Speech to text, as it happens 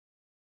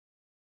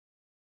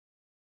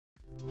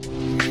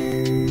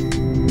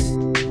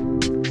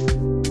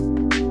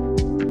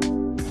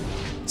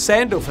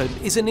Sandalford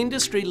is an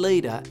industry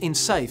leader in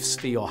safes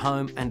for your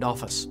home and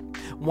office.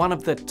 One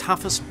of the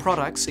toughest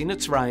products in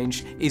its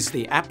range is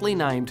the aptly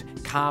named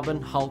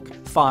Karbon Hulk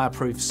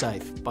Fireproof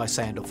Safe by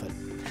Sandalford.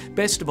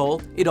 Best of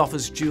all, it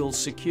offers dual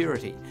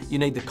security. You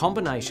need the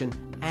combination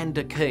and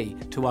a key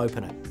to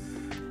open it.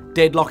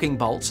 Deadlocking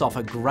bolts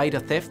offer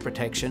greater theft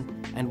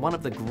protection, and one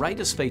of the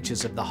greatest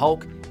features of the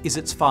Hulk is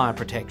its fire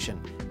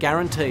protection,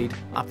 guaranteed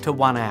up to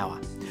 1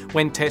 hour.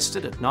 When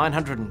tested at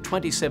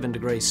 927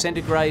 degrees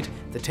centigrade,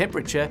 the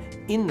temperature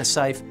in the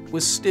safe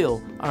was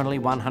still only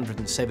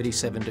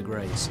 177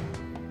 degrees.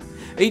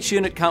 Each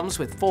unit comes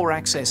with 4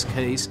 access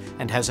keys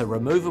and has a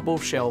removable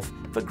shelf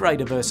for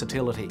greater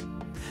versatility.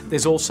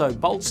 There's also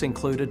bolts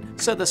included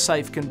so the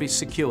safe can be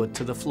secured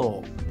to the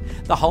floor.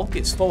 The Hulk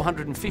is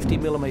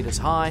 450mm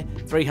high,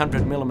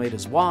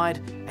 300mm wide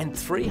and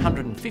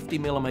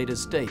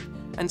 350mm deep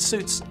and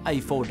suits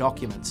A4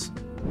 documents.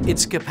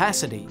 Its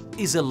capacity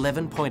is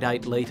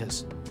 11.8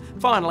 litres.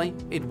 Finally,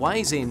 it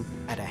weighs in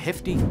at a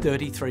hefty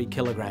 33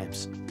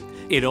 kilograms.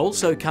 It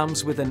also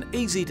comes with an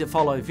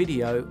easy-to-follow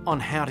video on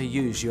how to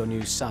use your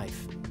new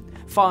safe.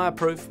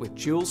 Fireproof with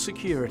dual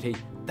security,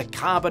 the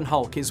Karbon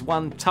Hulk is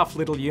one tough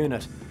little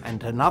unit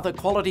and another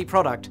quality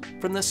product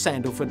from the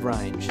Sandalford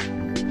range.